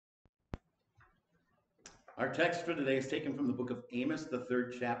Our text for today is taken from the book of Amos, the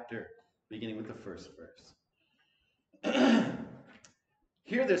 3rd chapter, beginning with the first verse.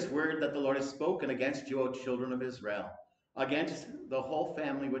 Hear this word that the Lord has spoken against you, O children of Israel, against the whole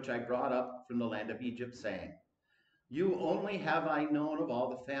family which I brought up from the land of Egypt, saying, You only have I known of all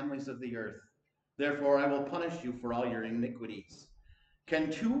the families of the earth. Therefore I will punish you for all your iniquities. Can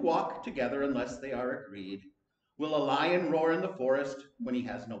two walk together unless they are agreed? Will a lion roar in the forest when he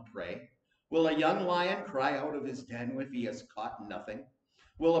has no prey? Will a young lion cry out of his den if he has caught nothing?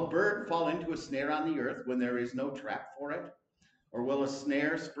 Will a bird fall into a snare on the earth when there is no trap for it? Or will a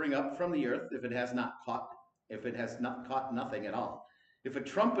snare spring up from the earth if it has not caught nothing at all? If a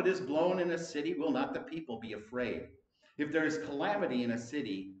trumpet is blown in a city, will not the people be afraid? If there is calamity in a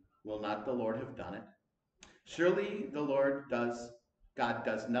city, will not the Lord have done it? Surely God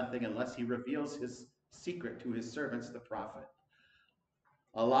does nothing unless he reveals his secret to his servants, the prophet.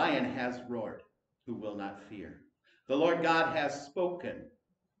 A lion has roared, who will not fear? The Lord God has spoken,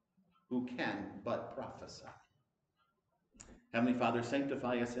 who can but prophesy? Heavenly Father,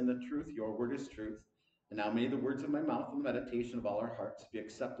 sanctify us in the truth. Your word is truth. And now may the words of my mouth and the meditation of all our hearts be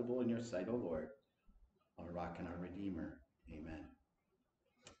acceptable in your sight, O Lord, our rock and our redeemer. Amen.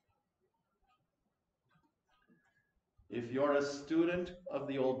 If you're a student of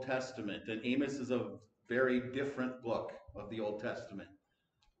the Old Testament, and Amos is a very different book of the Old Testament.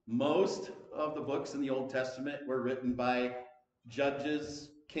 Most of the books in the Old Testament were written by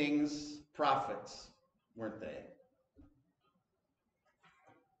judges, kings, prophets, weren't they?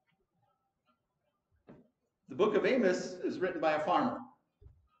 The book of Amos is written by a farmer.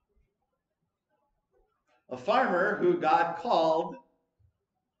 A farmer who God called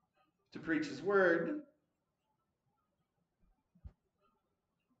to preach his word.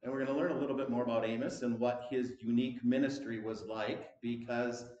 And we're going to learn a little bit more about Amos and what his unique ministry was like,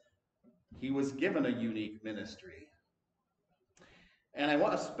 because he was given a unique ministry. And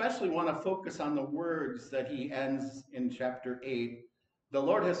I especially want to focus on the words that he ends in chapter 8. The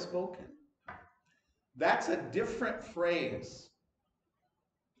Lord has spoken. That's a different phrase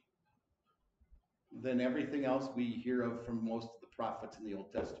than everything else we hear of from most of the prophets in the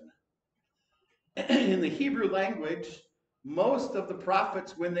Old Testament. In the Hebrew language, most of the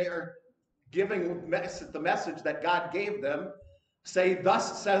prophets, when they are giving the message that God gave them, say,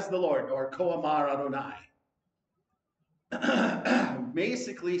 Thus says the Lord, or כה אמר Adonai.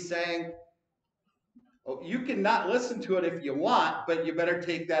 Basically saying, oh, you can not listen to it if you want, but you better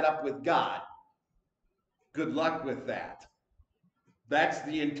take that up with God. Good luck with that. That's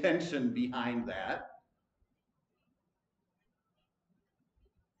the intention behind that.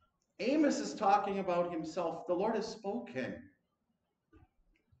 Amos is talking about himself. The Lord has spoken.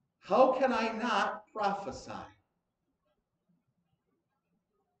 How can I not prophesy?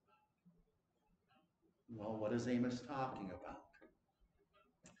 Well, what is Amos talking about?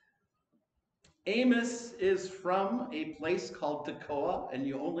 Amos is from a place called Tekoa, and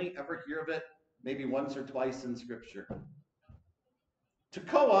you only ever hear of it maybe once or twice in Scripture.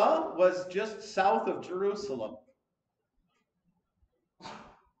 Tekoa was just south of Jerusalem.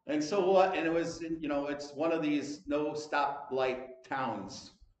 And so what? And it was, it's one of these no stoplight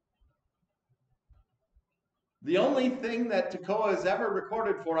towns. The only thing that Tekoa is ever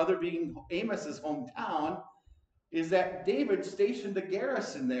recorded for, other being Amos's hometown, is that David stationed a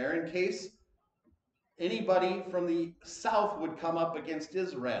garrison there in case anybody from the south would come up against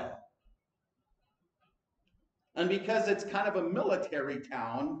Israel. And because it's kind of a military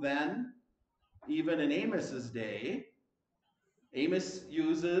town then, even in Amos's day, Amos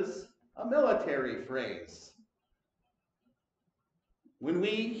uses a military phrase. When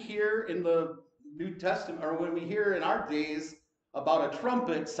we hear in the New Testament, or when we hear in our days about a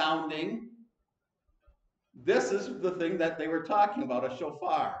trumpet sounding, this is the thing that they were talking about, a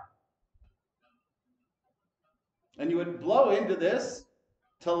shofar. And you would blow into this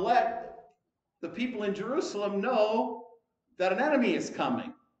to let the people in Jerusalem know that an enemy is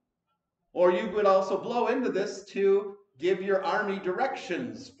coming. Or you would also blow into this to give your army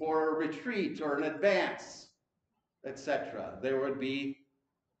directions for a retreat or an advance, etc. There would be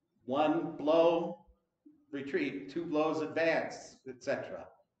one blow, retreat, two blows, advance, etc.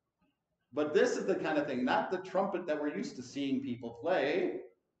 But this is the kind of thing, not the trumpet that we're used to seeing people play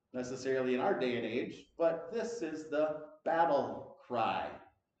necessarily in our day and age, but this is the battle cry.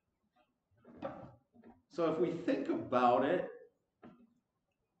 So if we think about it,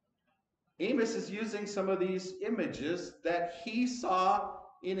 Amos is using some of these images that he saw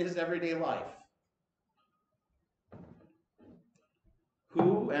in his everyday life.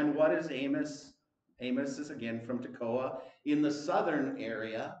 Who and what is Amos? Amos is again from Tekoa in the southern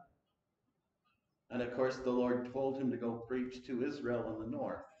area. And of course, the Lord told him to go preach to Israel in the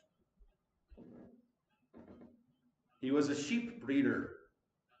north. He was a sheep breeder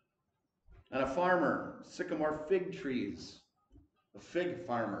and a farmer, sycamore fig trees, a fig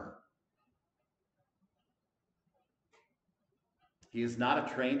farmer. He is not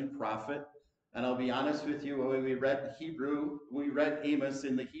a trained prophet. And I'll be honest with you, when we read Amos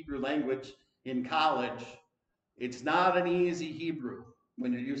in the Hebrew language in college. It's not an easy Hebrew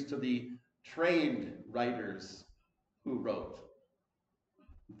when you're used to the trained writers who wrote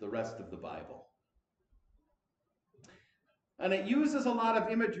the rest of the Bible. And it uses a lot of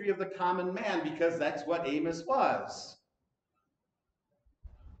imagery of the common man because that's what Amos was.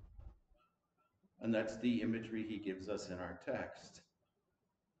 And that's the imagery he gives us in our text.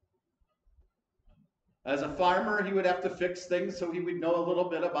 As a farmer, he would have to fix things, so he would know a little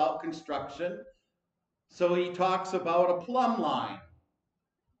bit about construction. So he talks about a plumb line.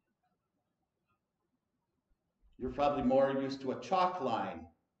 You're probably more used to a chalk line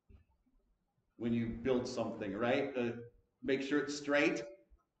when you build something, right? Make sure it's straight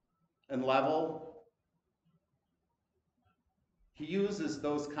and level. He uses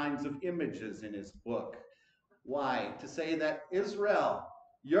those kinds of images in his book. Why? To say that Israel,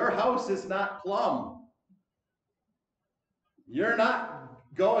 your house is not plumb. You're not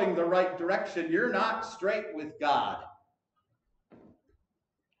going the right direction. You're not straight with God.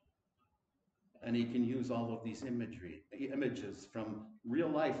 And he can use all of these images from real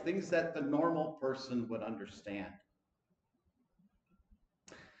life, things that the normal person would understand.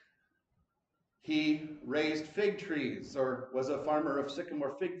 He raised fig trees, or was a farmer of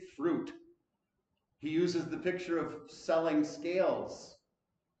sycamore fig fruit. He uses the picture of selling scales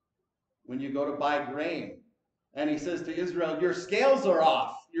when you go to buy grain. And he says to Israel, your scales are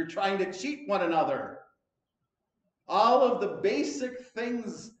off. You're trying to cheat one another. All of the basic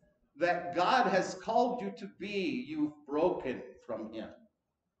things that God has called you to be, you've broken from him.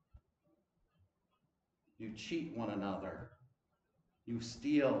 You cheat one another. You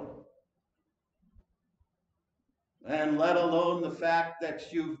steal. And let alone the fact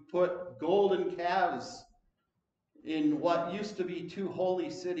that you've put golden calves in what used to be two holy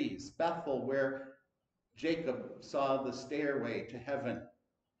cities, Bethel, where Jacob saw the stairway to heaven,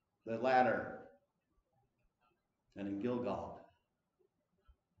 the ladder, and in Gilgal.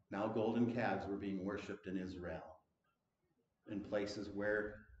 Now golden calves were being worshipped in Israel, in places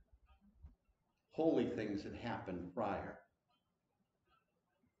where holy things had happened prior.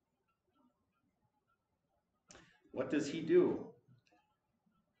 What does he do?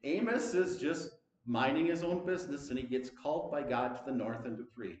 Amos is just minding his own business, and he gets called by God to the north and to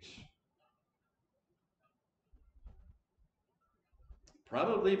preach.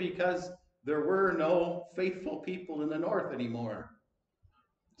 Probably because there were no faithful people in the north anymore.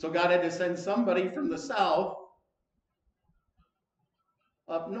 So God had to send somebody from the south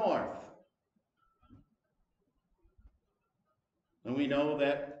up north. And we know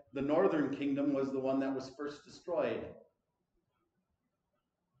that the northern kingdom was the one that was first destroyed.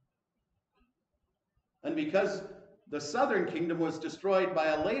 And because the southern kingdom was destroyed by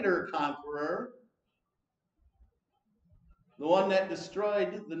a later conqueror, the one that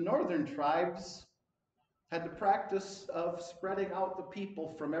destroyed the northern tribes had the practice of spreading out the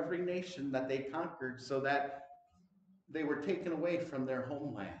people from every nation that they conquered so that they were taken away from their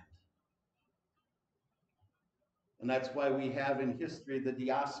homeland. And that's why we have in history the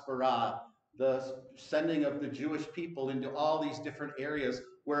diaspora, the sending of the Jewish people into all these different areas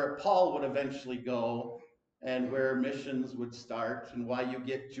where Paul would eventually go and where missions would start, and why you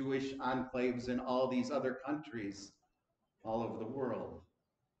get Jewish enclaves in all these other countries all over the world.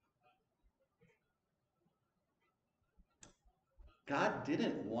 God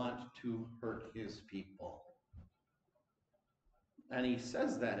didn't want to hurt his people. And he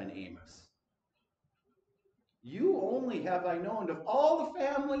says that in Amos. You only have I known of all the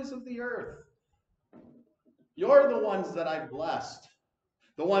families of the earth. You're the ones that I blessed.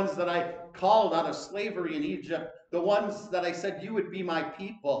 The ones that I called out of slavery in Egypt. The ones that I said you would be my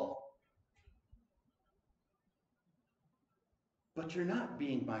people. But you're not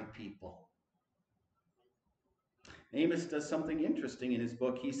being my people. Amos does something interesting in his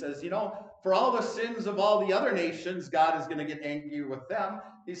book. He says, for all the sins of all the other nations, God is going to get angry with them.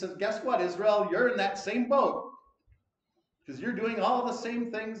 He says, guess what, Israel? You're in that same boat. Because you're doing all the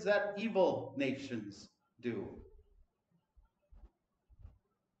same things that evil nations do.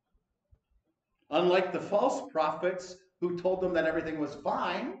 Unlike the false prophets who told them that everything was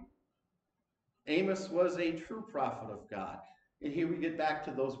fine, Amos was a true prophet of God. And here we get back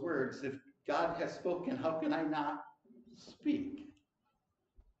to those words. If God has spoken, how can I not speak?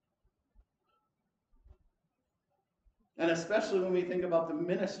 And especially when we think about the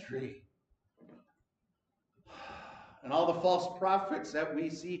ministry and all the false prophets that we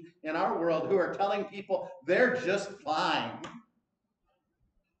see in our world who are telling people they're just fine.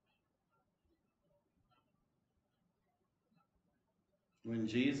 When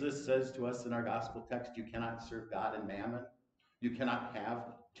Jesus says to us in our gospel text, you cannot serve God and mammon, you cannot have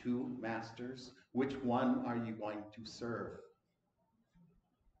two masters, which one are you going to serve?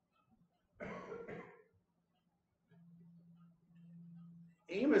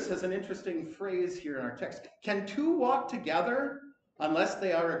 Amos has an interesting phrase here in our text. Can two walk together unless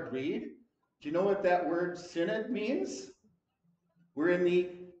they are agreed? Do you know what that word synod means? We're in the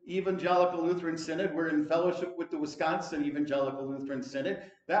Evangelical Lutheran Synod. We're in fellowship with the Wisconsin Evangelical Lutheran Synod.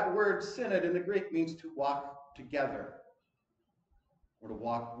 That word synod in the Greek means to walk together or to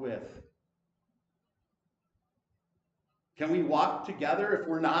walk with. Can we walk together if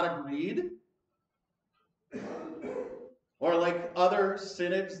we're not agreed? Or like other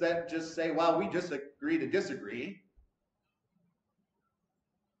synods that just say, well, we just agree to disagree.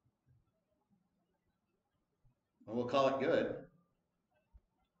 And we'll call it good.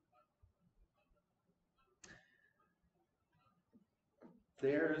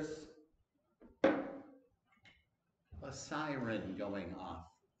 There's a siren going off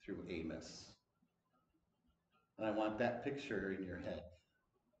through Amos. And I want that picture in your head.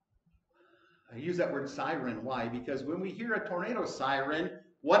 I use that word siren. Why? Because when we hear a tornado siren,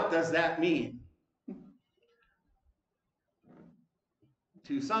 what does that mean?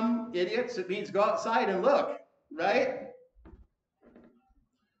 To some idiots, it means go outside and look, right?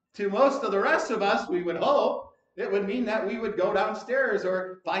 To most of the rest of us, we would hope, it would mean that we would go downstairs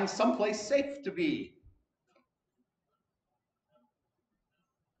or find someplace safe to be.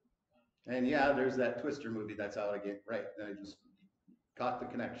 And yeah, there's that Twister movie that's out again. Right, I just caught the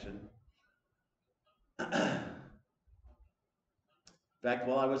connection. In fact,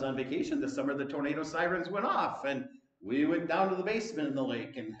 while I was on vacation this summer, the tornado sirens went off, and we went down to the basement in the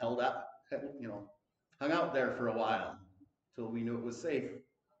lake and hung out there for a while until we knew it was safe.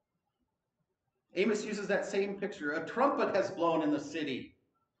 Amos uses that same picture. A trumpet has blown in the city.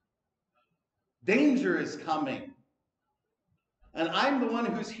 Danger is coming. And I'm the one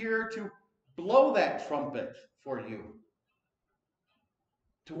who's here to blow that trumpet for you,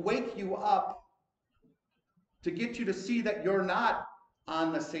 to wake you up, to get you to see that you're not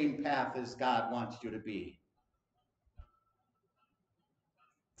on the same path as God wants you to be.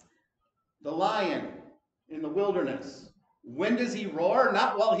 The lion in the wilderness, when does he roar?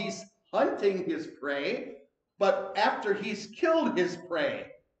 Not while he's hunting his prey, but after he's killed his prey,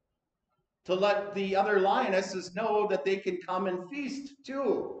 to let the other lionesses know that they can come and feast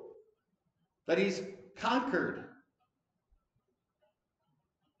too, that he's conquered.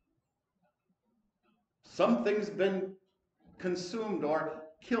 Something's been consumed or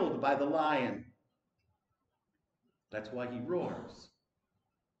killed by the lion. That's why he roars.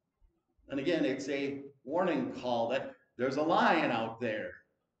 And again, it's a warning call that there's a lion out there,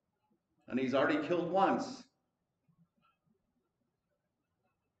 and he's already killed once.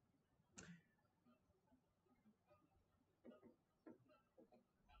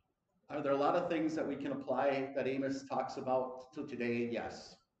 Are there a lot of things that we can apply that Amos talks about to today?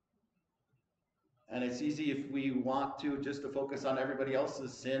 Yes. And it's easy if we want to just to focus on everybody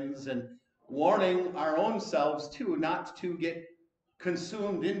else's sins and warning our own selves too, not to get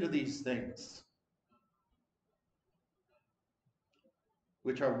consumed into these things,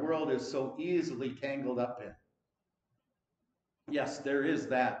 which our world is so easily tangled up in. Yes, there is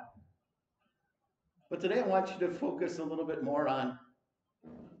that. But today I want you to focus a little bit more on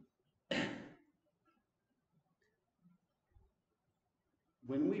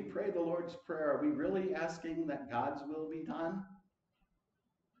when we pray the Lord's Prayer, are we really asking that God's will be done?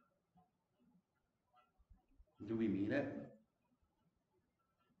 Do we mean it?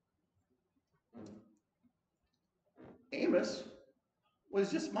 Amos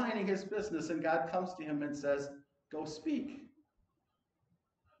was just minding his business, and God comes to him and says, go speak.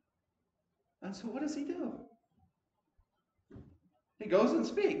 And so what does he do? He goes and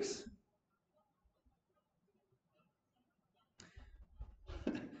speaks.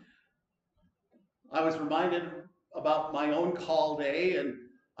 I was reminded about my own call day, and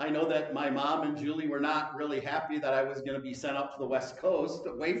I know that my mom and Julie were not really happy that I was going to be sent up to the West Coast,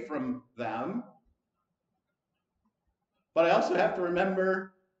 away from them. But I also have to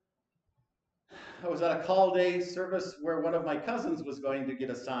remember I was at a call day service where one of my cousins was going to get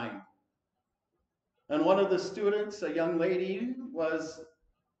assigned. And one of the students, a young lady,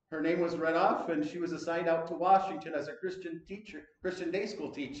 her name was read off, and she was assigned out to Washington as a Christian teacher, Christian day school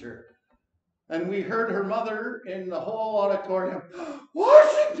teacher. And we heard her mother in the whole auditorium,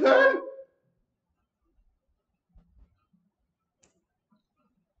 Washington!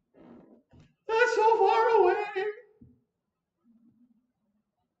 That's so far away.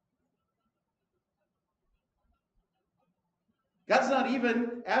 God's not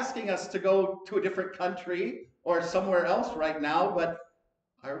even asking us to go to a different country or somewhere else right now, but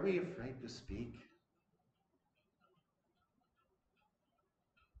are we afraid to speak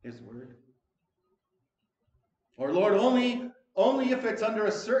His word? Or Lord, only if it's under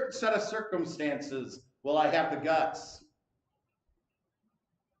a certain set of circumstances will I have the guts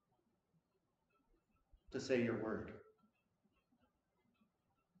to say your word.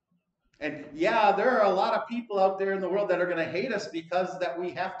 And yeah, there are a lot of people out there in the world that are going to hate us because that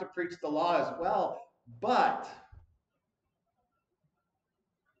we have to preach the law as well. But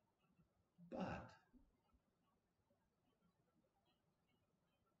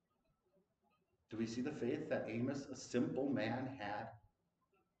do we see the faith that Amos, a simple man, had?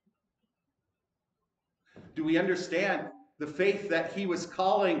 Do we understand the faith that he was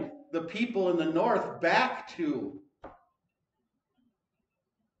calling the people in the north back to?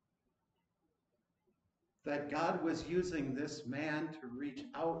 That God was using this man to reach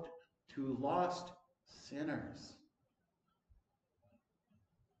out to lost sinners.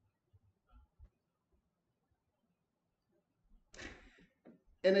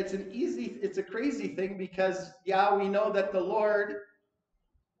 And it's a crazy thing because, yeah, we know that the Lord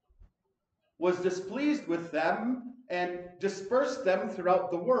was displeased with them and dispersed them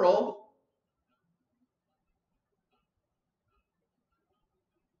throughout the world.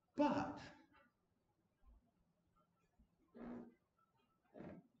 But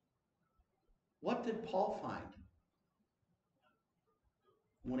what did Paul find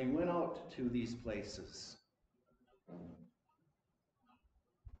when he went out to these places?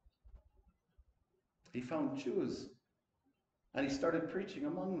 He found Jews, and he started preaching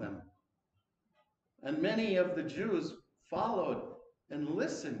among them. And many of the Jews followed and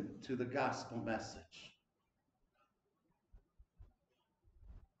listened to the gospel message.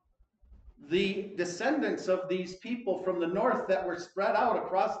 The descendants of these people from the north that were spread out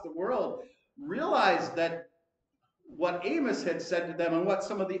across the world realized that what Amos had said to them and what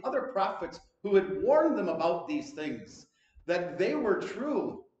some of the other prophets who had warned them about these things, that they were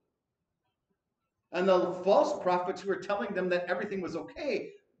true. And the false prophets who were telling them that everything was okay,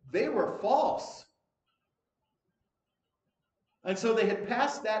 they were false. And so they had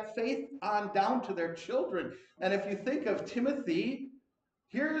passed that faith on down to their children. And if you think of Timothy,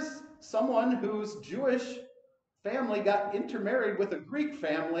 here's someone whose Jewish family got intermarried with a Greek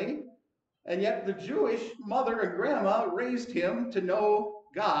family, and yet the Jewish mother and grandma raised him to know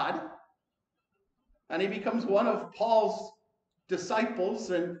God. And he becomes one of Paul's disciples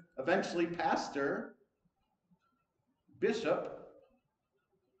and eventually pastor, bishop.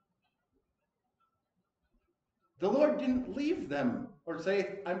 The Lord didn't leave them or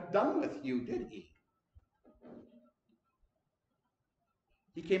say, I'm done with you, did he?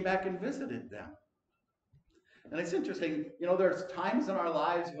 He came back and visited them. And it's interesting, there's times in our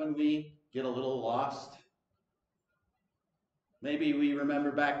lives when we get a little lost. Maybe we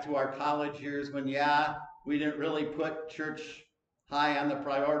remember back to our college years when, we didn't really put church high on the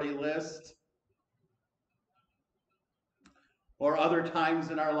priority list. Or other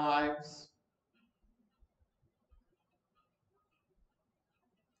times in our lives.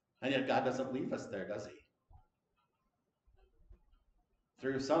 And yet God doesn't leave us there, does he?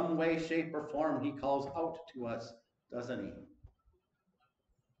 Through some way, shape, or form, he calls out to us, doesn't he?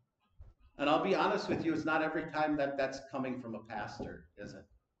 And I'll be honest with you, it's not every time that that's coming from a pastor, is it?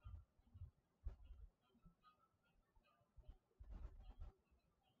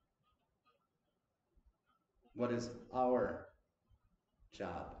 What is our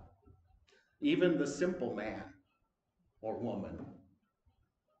job? Even the simple man or woman.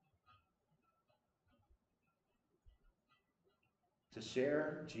 To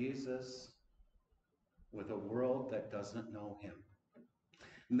share Jesus with a world that doesn't know him.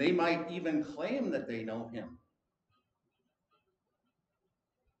 And they might even claim that they know him.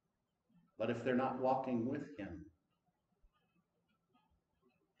 But if they're not walking with him,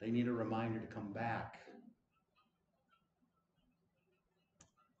 they need a reminder to come back.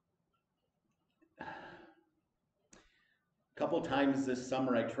 A couple times this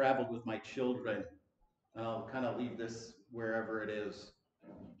summer I traveled with my children. And I'll kind of leave this wherever it is.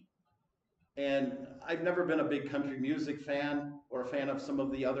 And I've never been a big country music fan or a fan of some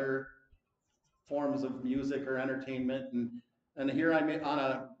of the other forms of music or entertainment. And here I'm on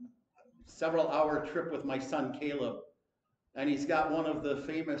a several-hour trip with my son Caleb. And he's got one of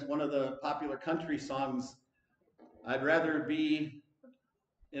the popular country songs, I'd rather be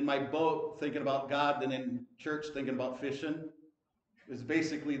in my boat thinking about God than in church thinking about fishing. Is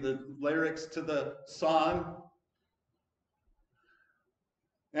basically the lyrics to the song.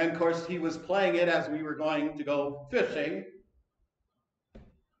 And of course, he was playing it as we were going to go fishing,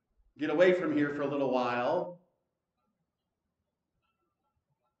 get away from here for a little while.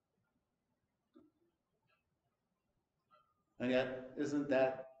 And yet, isn't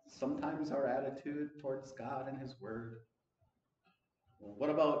that sometimes our attitude towards God and his word? Well, what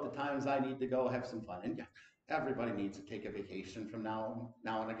about the times I need to go have some fun? And yeah, everybody needs to take a vacation from now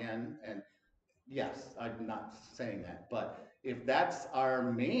and again. And yes, I'm not saying that. But if that's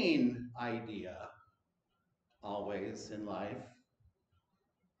our main idea always in life,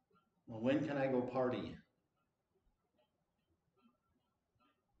 well, when can I go party?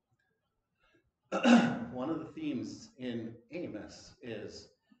 One of the themes in Amos is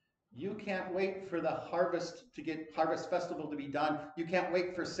you can't wait for the harvest festival to be done. You can't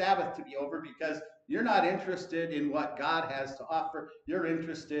wait for Sabbath to be over because you're not interested in what God has to offer. You're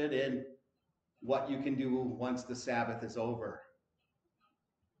interested in what you can do once the Sabbath is over.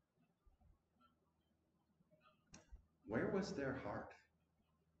 Where was their heart?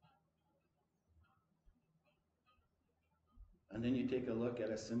 And then you take a look at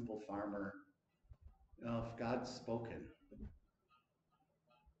a simple farmer. If God's spoken,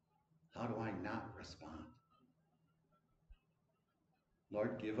 how do I not respond?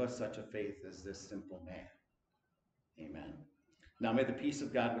 Lord, give us such a faith as this simple man. Amen. Now may the peace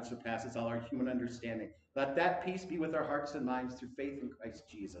of God, which surpasses all our human understanding, let that peace be with our hearts and minds through faith in Christ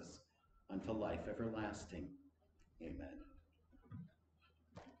Jesus unto life everlasting. Amen.